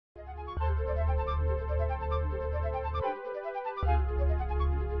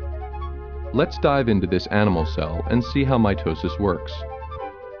Let's dive into this animal cell and see how mitosis works.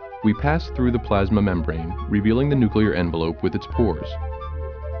 We pass through the plasma membrane, revealing the nuclear envelope with its pores.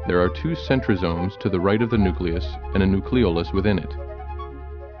 There are two centrosomes to the right of the nucleus and a nucleolus within it.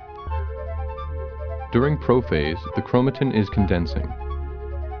 During prophase, the chromatin is condensing.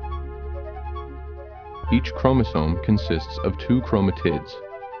 Each chromosome consists of two chromatids.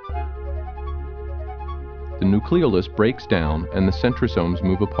 The nucleolus breaks down and the centrosomes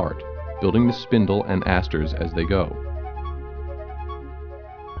move apart, building the spindle and asters as they go.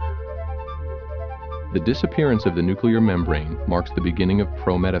 The disappearance of the nuclear membrane marks the beginning of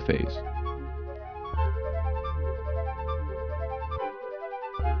prometaphase.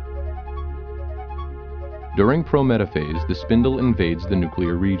 During prometaphase, the spindle invades the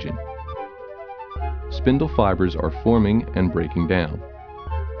nuclear region. Spindle fibers are forming and breaking down.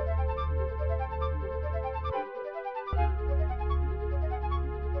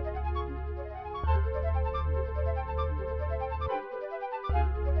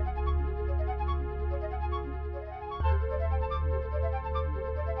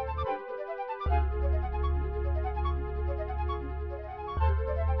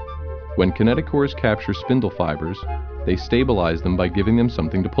 When kinetochores capture spindle fibers, they stabilize them by giving them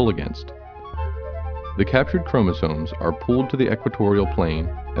something to pull against. The captured chromosomes are pulled to the equatorial plane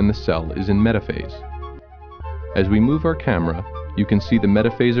and the cell is in metaphase. As we move our camera, you can see the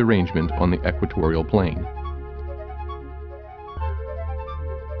metaphase arrangement on the equatorial plane.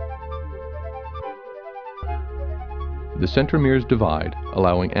 The centromeres divide,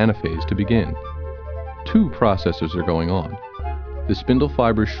 allowing anaphase to begin. Two processes are going on. The spindle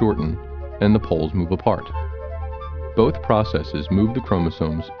fibers shorten and the poles move apart. Both processes move the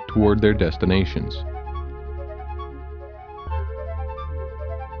chromosomes toward their destinations.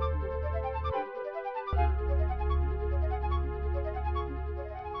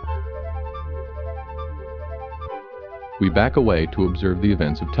 We back away to observe the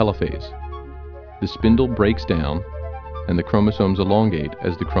events of telophase. The spindle breaks down and the chromosomes elongate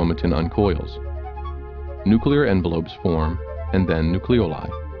as the chromatin uncoils. Nuclear envelopes form and then nucleoli.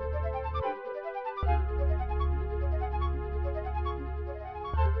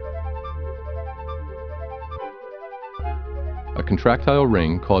 A contractile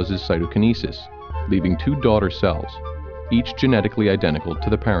ring causes cytokinesis, leaving two daughter cells, each genetically identical to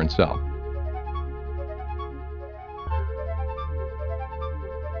the parent cell.